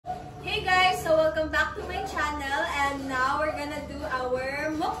channel, and now we're gonna do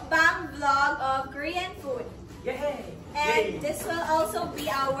our mukbang vlog of Korean food. Yay! And this will also be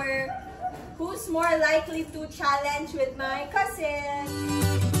our Who's More Likely to Challenge with my cousin.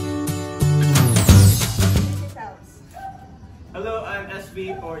 Hello, I'm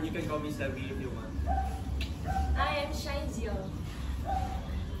SB, or you can call me Sebi if you want. I am Jeuelle.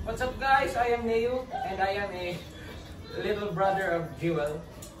 What's up, guys? I am Neo, and I am a little brother of Jeuelle.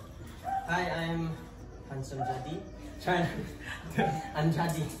 Hi, I'm Handsome Jadi. I'm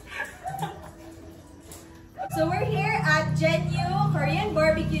Jadi. So we're here at JENYU Korean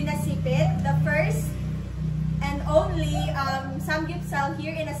Barbecue Nasipit, the first and only SAMGYUPSAL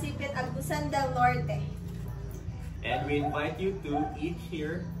here in Nasipit, Agusan del Norte. And we invite you to eat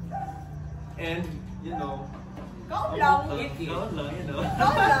here and, you know, Go lang. go lang, you know. Go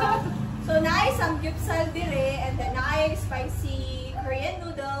lang. So naay SAMGYUPSAL dire, and then naay spicy Korean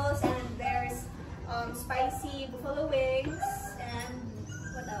noodles, and there's spicy buffalo wings, and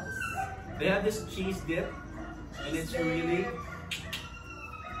what else? They have this cheese dip, and it's really...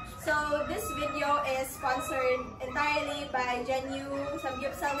 So this video is sponsored entirely by JENYU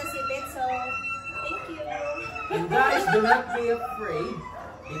SAMGYUPSAL Nasipit, so thank you. And guys, do not be afraid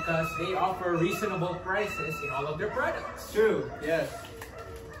because they offer reasonable prices in all of their products. True, yes.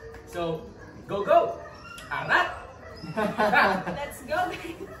 So, go, go! Arat! Let's go,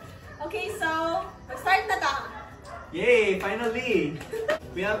 guys. Okay, so mag-start na ta. Yay, finally!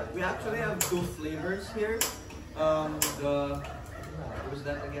 We actually have two flavors here. What was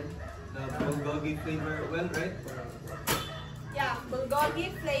that again? The bulgogi flavor, well, right? Yeah,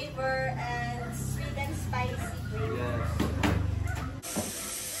 bulgogi flavor and sweet and spicy flavor. Yes.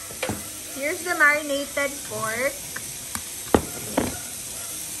 Here's the marinated pork.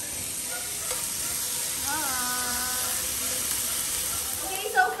 Okay,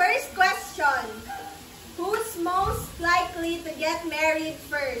 so first question. Who's most likely to get married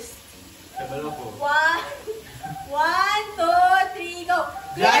first? Kabaloko. One, two, three, go!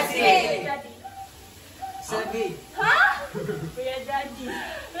 Jadi! Sebi. Ha? Kuya Daddy.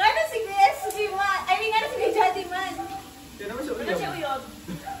 Ano si Kuya SB man? I mean, ano si Kuya Jadi man? Yan naman siya Ano siya uyab. uyog?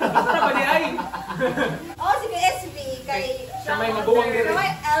 Para ba di ay? Oo, si Kuya SB. Kay Siya may mabuwang siya diri.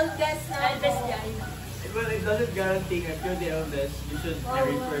 may eldest na. Eldest niya. Well, it doesn't guarantee if you're the eldest, you should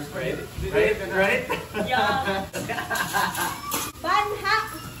marry first, right? Right? Right? Yeah. Banha!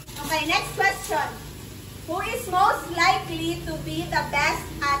 Okay, next question. Who is most likely to be the best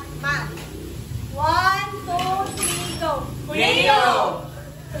at math? 1, 2, 3, go! Neo!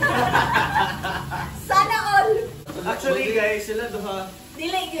 Sana all! Actually, guys, sila duha.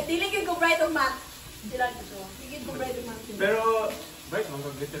 Dili yun ko bright of math. Sila dito. Dili yun ko bright of math. Pero, Right,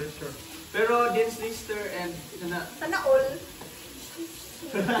 mga literature. pero Dean's Lister and Sana all.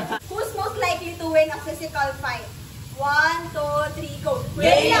 Who's most likely to win a physical fight? 1, 2, 3, go!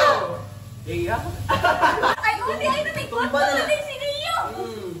 Neo! Iya? Ay, uli! Ay, namikot ko! Uli si Neo!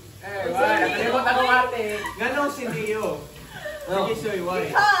 Eh, why? Nalimot ako ate. Ganong si Neo. Sige, Soy, why?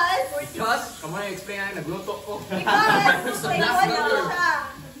 Because Come on, explain nga, nagluto ko. Because taekwondo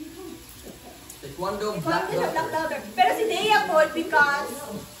siya. Taekwondo Taekwondo black siya, belt. black belt. Pero si Nea po, because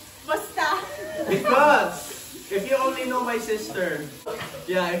basta. Because if you only know my sister,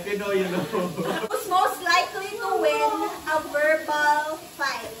 yeah, if you know, you know. Who's most likely to win a verbal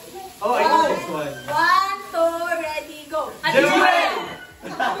fight? Oh, I know this one. 1, 2, ready, go! Jeuelle!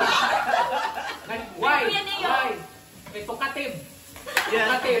 Why? Kuya Neo. Why? Ito katib.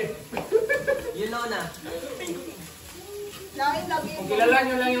 Yeah. Katib. You know na. Lagi. Kung kilala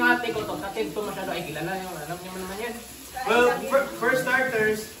nyo lang yung ate ko, to katib to masyado. Ay, kilala nyo. Alam nyo naman yan. Well, for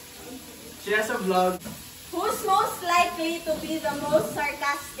starters, she has a vlog. Who's most likely to be the most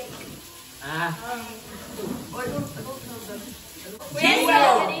sarcastic? Ah. Oh, I don't know that.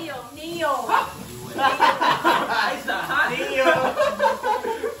 Neo. Neo. Aisa, ha? Neo!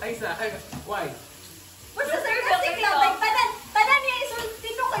 Aisa, ay, why? Basta sarcastic lang. Like, tanan niya isulti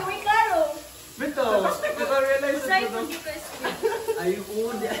ko kay Way Claro. Bito, naka-realize Try na to ito. keep us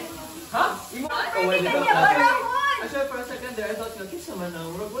Ayun. Ha? Hindi ka niya barahon. Actually, for a second there, I thought, kinsa man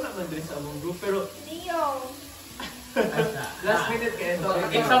ang murag, wala man din sa among group. Pero, Neo. last minute kaya ito.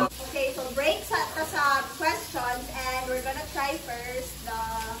 Okay, so break sa questions, and we're gonna try first the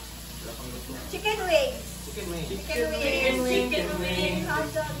chicken wings. Chicken wing. Chicken wings. Chicken wing. Chicken wing. Hot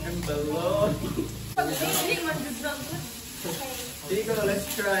dog. And balon. Hindi man good lang. Okay. Sige ko,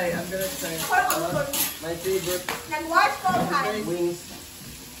 let's try. I'm gonna try. My favorite Nag-wash ko hands. wings.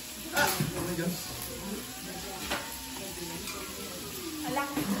 Ah, oh my gosh. Alam.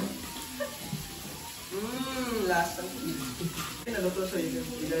 Last time. Naluto so you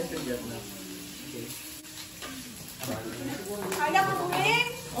guys can get na. Okay. Kaya mo buming?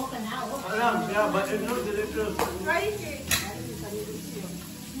 Yeah, but it's not delicious. Try it.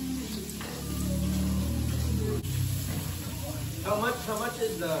 How much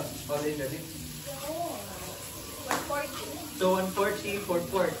is the all-in, Denise? 140. So 140 for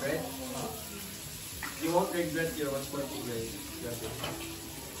pork, right? You won't regret your 140, guys.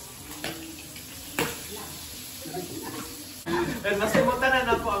 And masimutan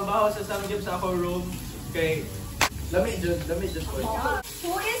na po ang baho sa Samgyup sa ako room. Okay. Let me just put it.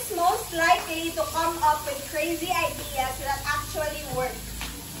 Who is most likely to come up with crazy ideas that actually work?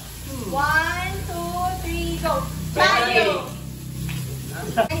 1, 2, 3, go. JENYU!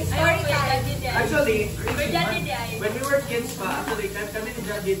 Story time. Actually, Daddy. when we were kids pa, actually, kami ni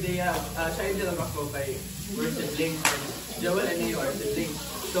Daddy, siya hindi lang ako kay we're siblings. Jeuelle and Neo are siblings.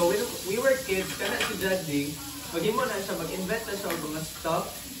 So when we were kids, kana si Daddy, maghimo na siya, mag-invent na siya ng mga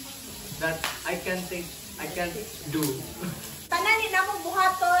stuff that I can't do. Tanan ni namong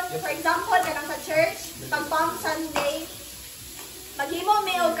buhaton, for example, kanang sa church, pag Palm Sunday, maghimo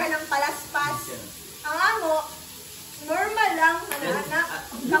meog ka ng palaspas. Ang amo, normal lang, ana-ana.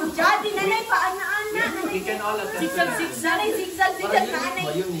 Kang Jadi, nanay pa, ana-ana. We can all attest to that. Nanay, zigzag,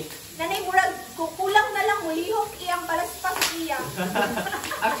 nanay, murag, kukulang na lang, mulihok iyang palaspas iya.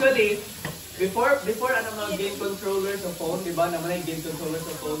 Actually, before ano mga game controller sa phone, di ba? Naman yung game controller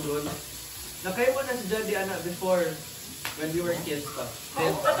sa phone doon. Nakayo mo na si Daddy before when we were kids pa.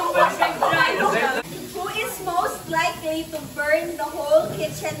 Who is most likely to burn the whole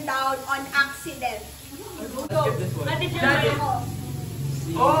kitchen down on accident? Go. Daddy.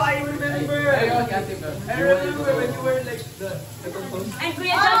 Oh, I remember! I remember when you were like the compost. Ay,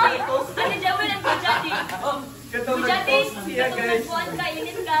 Kuya Daddy. Ate Jeuelle and Kuya Daddy. Katong Kuya Daddy, nag-post siya, guys. nagpuan ka,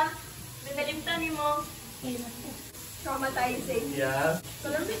 init ka. Nagalimtan mo. Traumatizing. Yeah.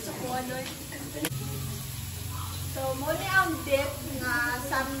 Kalamit sa kuwan, Lord. So, muna ang dip nga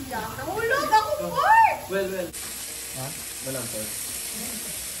samgyang. Nahulog ako, pork! Well. Ha? Walang pork.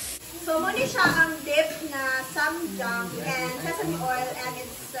 So, muna siya ang dip na samgyang and sesame oil and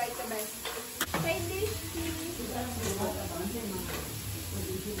it's like the best. Try this, please.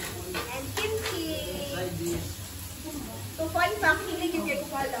 And kimchi. So, fun fact, hilig yung kaya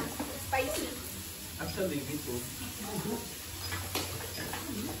ko lang. Spicy. Actually, me too.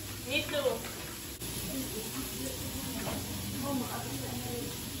 Me too.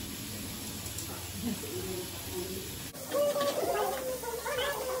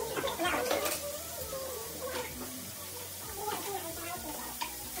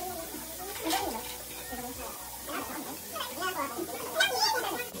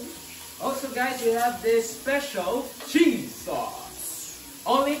 Also guys, we have this special cheese sauce.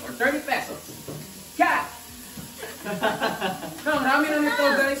 Only for 30 pesos. Cat! No, marami na nito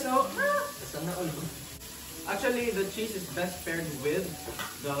guys. So, Actually, the cheese is best paired with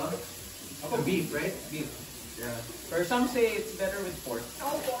the beef, right? Beef. Yeah. or some say it's better with pork.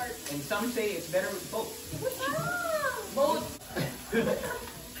 No pork. And some say it's better with both. Both.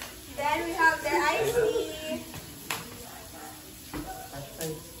 Then we have the iced tea.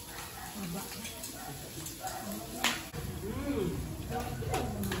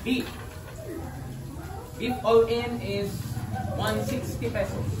 Beef. Beef all in is 160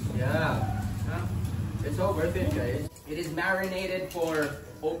 pesos. Yeah. Huh? It's all worth it, guys. It is marinated for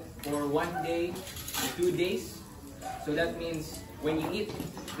 1 day, 2 days. So that means when you eat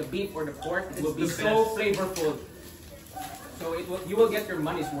the beef or the pork, it will be It's the so best. flavorful. So you will get your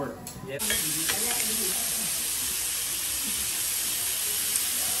money's worth. Yep.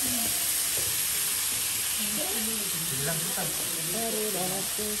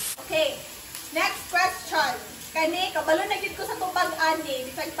 Okay, next question. Kani, kabalo na gid ko sa tubag ani,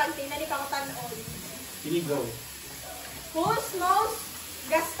 bisag pagtina ni pakatanon. Here you go. Who's most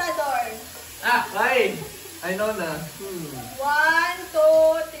gastador? Ah, ay! I know na. 1, 2,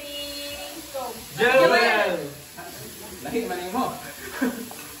 3, go. Jeuelle! Lahi maning mo.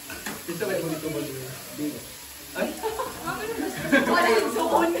 Ito ba yung tubag mo? Ay? Wala yung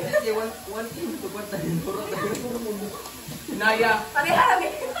suon. Naya. Pareha lang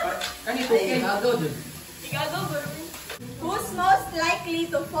eh. Kani cooking. Ikaw go, bro. Who's most likely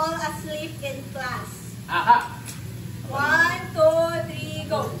to fall asleep in class? Aha. 1, 2,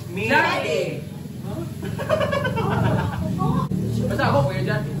 3, go. Me? Daddy. Basta ako, Kuya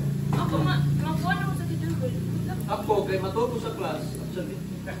Jan. Ako, makuha na ko sa titubol. Ako, kay matuto sa class. Actually.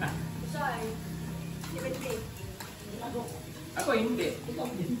 Sorry. Ako hindi.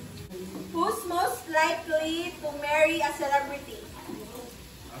 Who's most likely to marry a celebrity?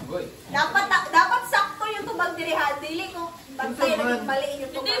 Agoy. Dapat sakto yung tubag diri ha. Dili ko bantay lang yung mali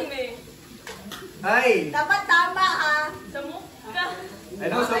yung Hindi, tubag. me. Ay! Dapat tama ha. Sa mukha. I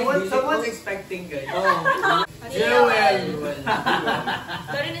know, someone's expecting, guys. Oh. Jeuelle!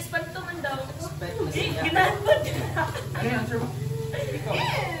 Dari na espanto man daw. Ginahan mo dyan. Ano yung answer mo? Ikaw.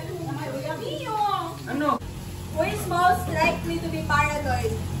 Mio. Ano? Who is most likely to be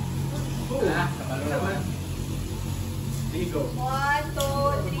paranoid? Kabalo naman. Ligo. 1,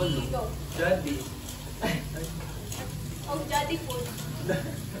 2, 3, go. Jaddy. Oh, Jaddy food.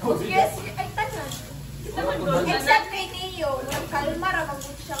 Yes, ay tanan. Except kay Neo, nagkalma ra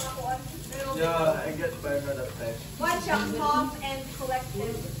mag-good siya nga kuan. Yeah, I get paranoid at times. One siya calm and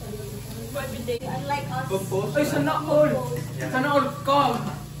collected. Unlike us. Compose. Ay, sana all! Sana all calm!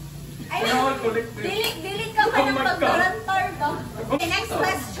 I Sana all mean, collected. dili ka ka Oh ng my God. pagkarantar ba? Okay, next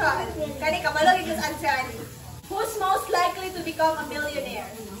question. Kani ka malo yung answer ani. Who's most likely to become a millionaire?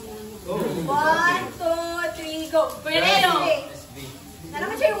 Oh. 1, 2, 3, go. Kuya Leo. Ano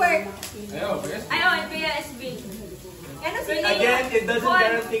naman siya yung work? Ayaw, yes. Ayaw, Kuya SB. Ano si Again, it doesn't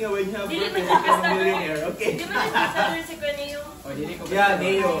guarantee when you have Dili work mo and siya become a millionaire, okay? Di ba nasasabi si Kuya Leo? Oh, dili ko Yeah,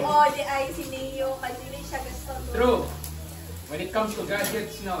 Neo. Oh, di ay si Neo. Kasi dili siya gusto. True. When it comes to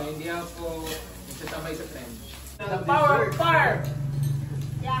gadgets, no, hindi ako nagsasabay sa trend. The power of fire!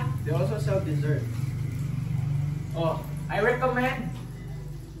 Yeah. They also sell dessert. Oh, I recommend.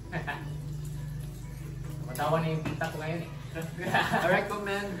 Matawa na yung tita ko ngayon eh.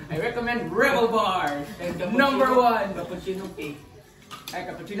 I recommend Rebel Bars. Number 1. Cappuccino cake. Ay,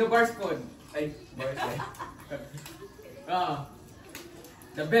 cappuccino bars food. Ay, bars eh.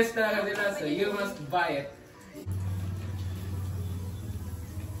 The best talaga nila, so you must buy it.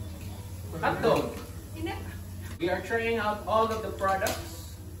 Hotdog. We are trying out all of the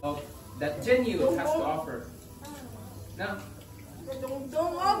products that JENYU has to offer. Now,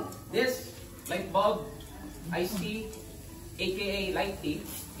 this light bulb iced tea, aka light tea,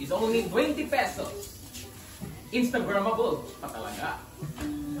 is only 20 pesos. Instagrammable pa talaga.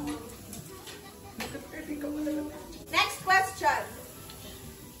 Next question.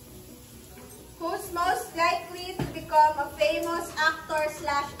 Who's most likely to become a famous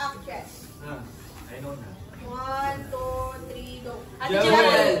actor/actress? I know na. 1, 2, 3, go. Ate Jeuelle.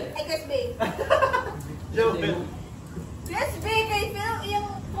 Jeuelle. Ay, guess B. Jeuelle. Guess B kay Phil, yung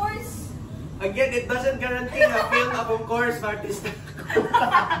course. Again, it doesn't guarantee na film akong course artist.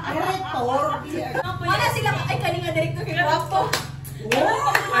 Wala silang, ay, kanina director kay Guapo.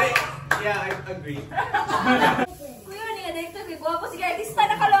 Yeah, I agree. Kuya, kanina director kay Guapo. Sige, artista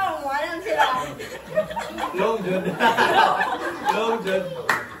na kalong. Wala lang sila. Long John. Long John.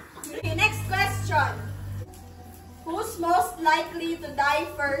 Okay, next question. Who's most likely to die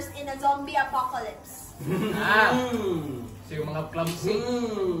first in a zombie apocalypse? So yung mga clumsy.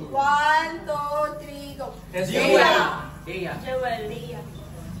 1, 2, 3, go. Iya. Jeuelle. Leah.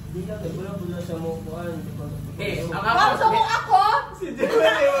 Di ka bula-bula sa mukuan. Eh, ang Wow, so kung ako, Si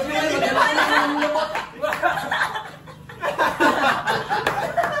Jeuelle.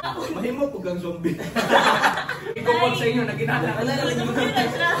 Mahimo po kang zombie. ikupot sa inyo na ginala.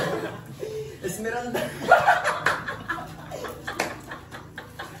 Esmeralda.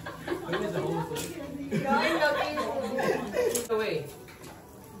 gawin daw kayo. Away.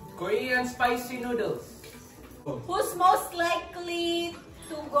 Korean spicy noodles. Who's most likely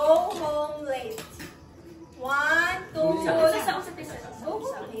to go home late? 1, 2, Sa go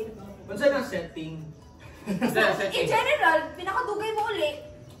home late. Unsa na setting? In general, pinakadugay mo ulit.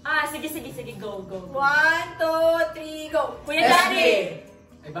 Sige, go. 1, 2, 3, go. Kuya Daddy.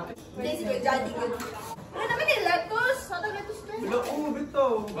 Ay, bakit? Hindi, si Kuya Daddy good. Ano naman yung lettuce? Ano lettuce to? Wala ko,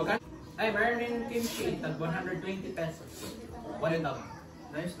 bitaw. Baka- Ay, meron din kimchi. Tag 120 pesos. One and up.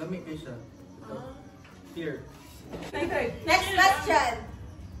 Nice, lamig kayo siya. Here. Next question.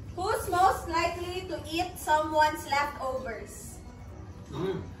 Who's most likely to eat someone's leftovers?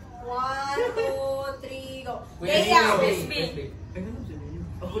 1, 2, 3, go. Leia. SB. Ay, ganun siya ninyo.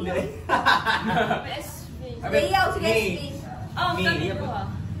 Ako dahil. SB. Leia o sige, Me. speak. Kami ko ha.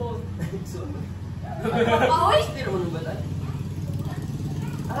 Both. Paoy? Hindi naman ba tayo?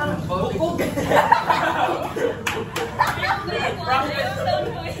 Bukog.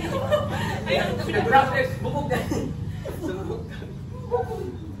 Pinag-practice. Bukog na.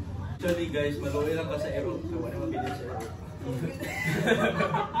 Actually guys, maluwi lang ka sa Europe. Wala naman bilhin sa Europe.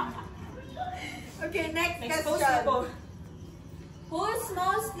 Okay, next Next question. post. Who's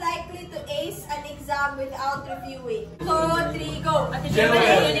most likely to ace an exam without reviewing? 2, 3, go. Ate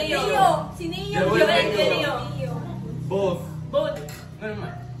Jeuelle. Jeuelle. Si Neo. Jeuelle. Neo. Both. Both. Ano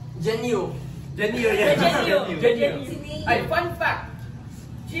naman? JENYU. JENYU, yeah. JENYU. JENYU. Si Neo. Ay, fun fact.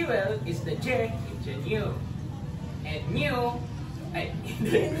 Jewel is the J in JENYU. And New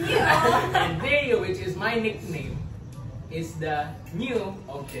JENYU, which is my nickname, is the new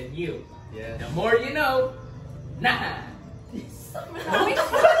of JENYU. Yes. The more you know, nah.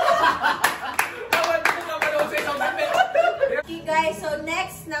 Okay guys, so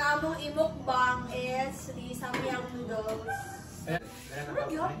next na among imukbang is the samyang noodles. Ano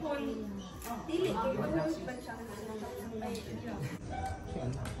gyapon? Dili kay noodles ba siya?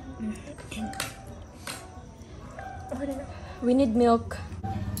 We need milk.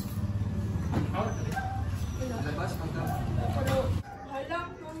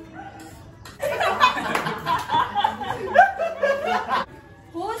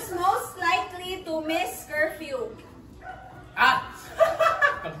 Who's most likely to miss curfew?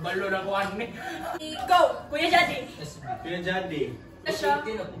 Kagbalo na ko ani. Go! Kuya Jadi. Kuya Jadi. Na siya.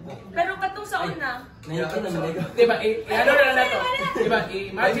 Pero katong sa una. Naikin naman ikaw. Diba, ano na lang to? Diba,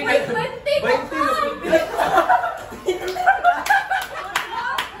 imagine na. 20.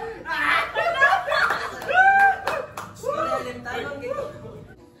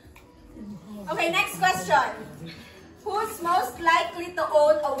 Okay, next question. Who's most likely to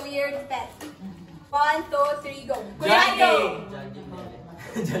own a weird pet? 1, 2, 3, go. Kuya Jo!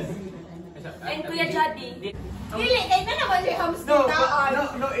 And Kuya Jadi. Dili, kaya na naman yung hamster taon.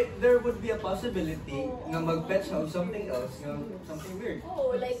 There would be a possibility na mag-fetch of something else, something weird.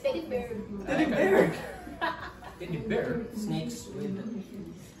 Oh, like teddy bear. Teddy bear. Teddy bear. Snakes with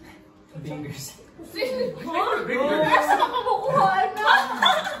fingers. Asa ka makukuha na?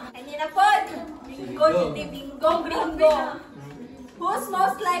 Hindi na po. Bingo, hindi bingo, gringo. Who's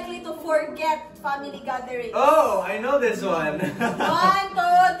most likely to forget family gathering? Oh, I know this one. 1,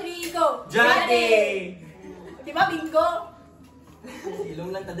 2, 3, go. Jadi. Di ba bingo?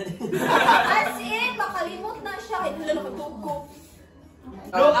 Ilong lang tadali. As in, makalimot na siya. Hindi na nakatugo.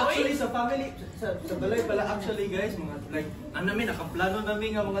 No, actually sa family, sa balay pala actually guys, mga like, namin, nakaplano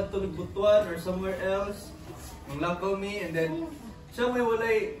namin nga mga tulog butuan or somewhere else. Ang lakaw me, and then, siya may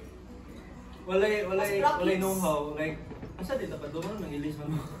walay know-how. Like, asa dito pa doon, nangilis mo.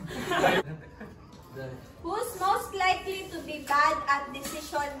 Who's most likely to be bad at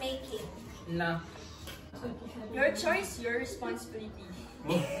decision making? Na. Your choice, your responsibility.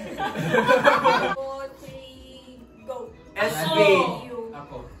 2, 3, go. SB.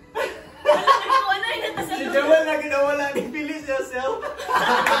 Ako. Ano yun ito sa Si Jeuelle na ginawala ni Phyllis yourself.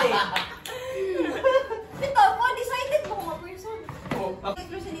 Ito po, decided mo mga person. Oh,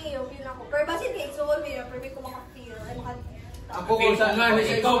 Expression niyo, feel ako. Pero basit kay Soul me, pero may ko maka-feel. Ay, Ako Feel ko ko nga na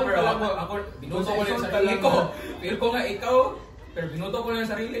ikaw, pero ako, binuto ko lang yung sarili ko. Feel ko nga ikaw, pero binuto ko lang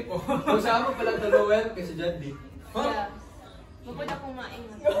yung sarili ko. Kung saan mo pala Jeuelle kasi Jadi. Yeah. Mapod akong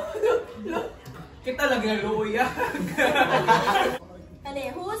maingat. Kita lagi ang luya. Ano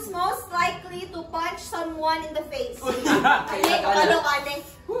eh, who's most likely to punch someone in the face? Ano, ano, ano?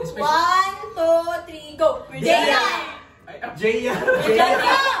 1, 2, 3, go! Deyan! Jaya. Si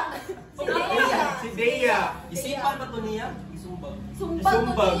Deya! Si Deya. Isipan pa to niya. Isumbag. Sumbag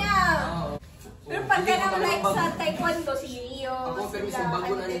ko Sumbag. niya! Pero pagka nang like sa taekwondo, si Neo, Ako, pero sila, sumbag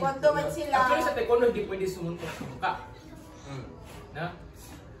ko na rin. taekwondo man sila. Actually sa taekwondo, hindi pwede sumuntok sa mukha. Na?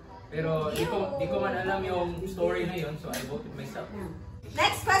 Pero di ko man alam yung story na yun, so I voted myself.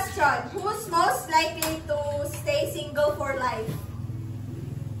 Next question, who's most likely to stay single for life?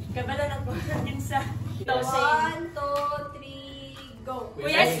 Kabala na po din sa... 1, 2, 3, go!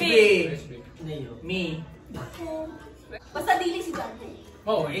 Kuya SB. Neo. Me. Basta dili si John.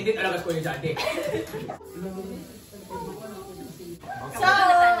 Oo, hindi talaga ko yung Jadi. So,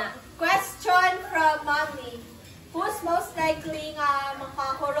 question from Mommy. Who's most likely nga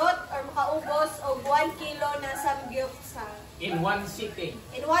makahurot or makaubos og 1 kilo na samgyupsal? In one sitting.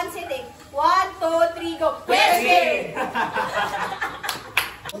 In one sitting. 1, 2, 3, go! Yes!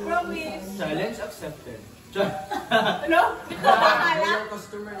 Promise. Challenge accepted. Ano? Yung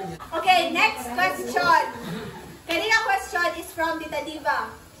customer niya. Okay, next question. Kanina question is from Tita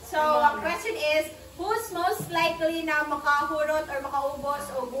Diva. So, ang question is, who's most likely na makahurot or makaubos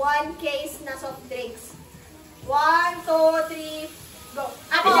og 1 case na soft drinks? 1, 2, 3, go!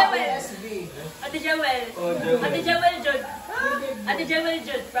 Ate Jeuelle. SB. Ate Jeuelle. Oh, Jeuelle. Ate Jeuelle Jud. Ate Jeuelle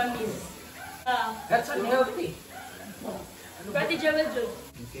Jud, promise. That's unhealthy. Ate Jeuelle Jud.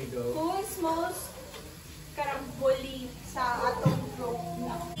 Okay, go. Who's most karambuli sa atong group?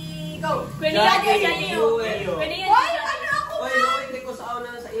 Go! Pwede yan Jadi. yung JENYU. Jeuelle. Pwede yan Hoy, yung ano ako Oy, ba? oy, hindi ko sa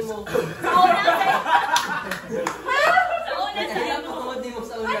una sa imo. Sa una sa Kaya imo. ako di mo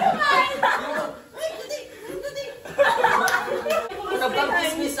sa una.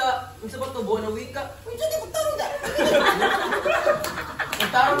 Nag-practice mi sa ba to buwan na wika. Uy, dito magtarong da.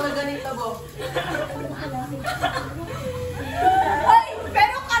 Magtarong na ganito bo.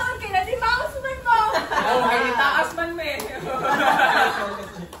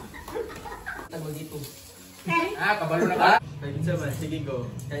 kabalo na ka. Minsan man, sige go.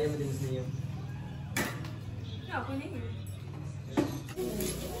 Kaya mo din niyo. Ako na yun.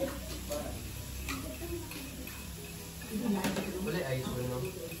 Wala ay so no.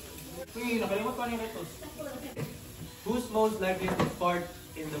 Uy, nakalimot pa ni Retos. Who's most likely to fart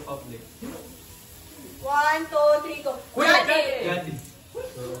in the public? 1, 2, 3, go. Daddy! Daddy.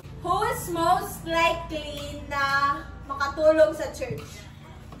 Who's most likely na makatulog sa church?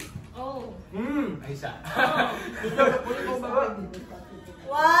 Oh. Ay, isa. 1,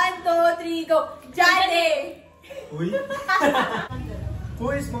 2, 3, go. Daddy! Uy. Who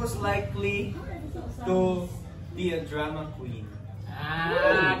is most likely to be a drama queen?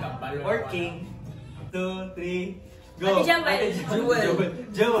 Kabalo. Or king? 2, 3, go. Ate Jeuelle.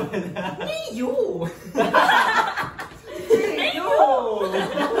 Jeuelle. You.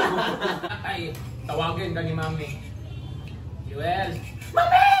 Ay, tawagin ka ni Mami. Jeuelle.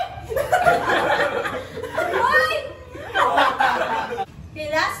 Hoy! Okay,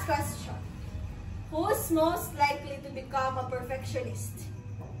 last question. Who's most likely to become a perfectionist?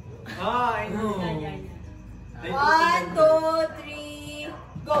 I know. 1, 2, 3,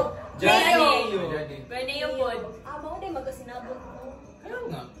 go. Daddy. Leo. Pwede yung pod. Mo din magasinabot mo.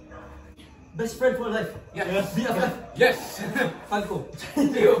 Ayun nga. Best friend for life. Yes. BFF. Yes. Falco.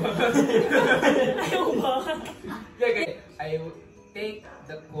 Ayaw ba? Okay, I take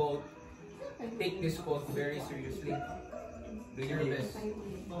the quote, take this quote very seriously. Do your best.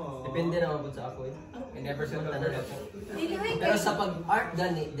 Depende na mabot sa ako eh. And never settle for less. Dili Pero sa pag-art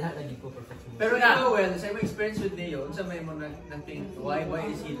gani, diha lagi ko perfection. Pero ikaw, well, sa iyong experience with Leo, unsa may mo nag-think, why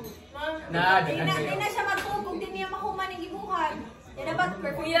is he? Di na siya magtugog, di niya mahuman ng gibuhat. Yan na ba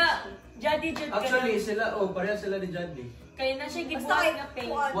perfect? Kuya, Jaddy Jud ka Actually, na. sila, pareha sila ni Jaddy. Kaya na siya Basta gibuhat kay na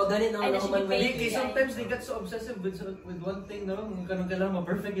paint. Wa gani na Ay, ako nasa man debate. Hindi, sometimes they get so obsessive with one thing, no? Kung kailangan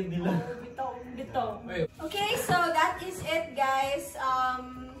ma-perfect yun nila. Dito. Okay, so that is it, guys.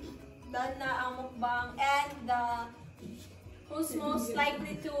 Done na ang mukbang and who's most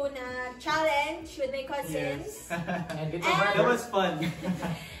likely to na challenge with my cousins. And it's And- That was fun.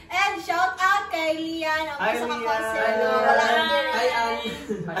 And shout out kay Lian, ang Hi, isa ka Lian. cousin. Hello. Wala Hi. nang Hi, Ann.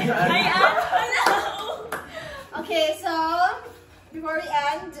 Hi, hello! Okay, so before we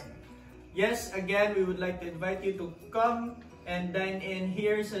end, Yes, again, we would like to invite you to come and dine in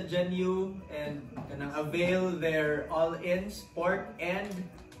here sa JENYU and avail their all-ins, pork and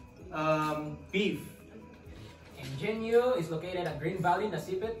beef. And JENYU is located at Green Valley,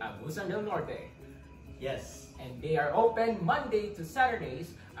 Nasipit, Abusan del Norte. Yes. And they are open Monday to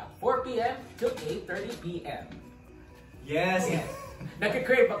Saturdays at 4 p.m. to 8:30 p.m. Yes.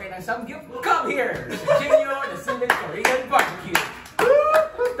 Nagka-crave pa kayo ng samgyup? Come here! JENYU, the Sindan Korean Barbecue.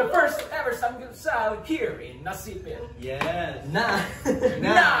 The first ever samgyupsal here in Nasipit. Yes. Na.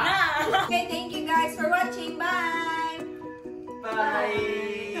 Na. okay, thank you guys for watching. Bye!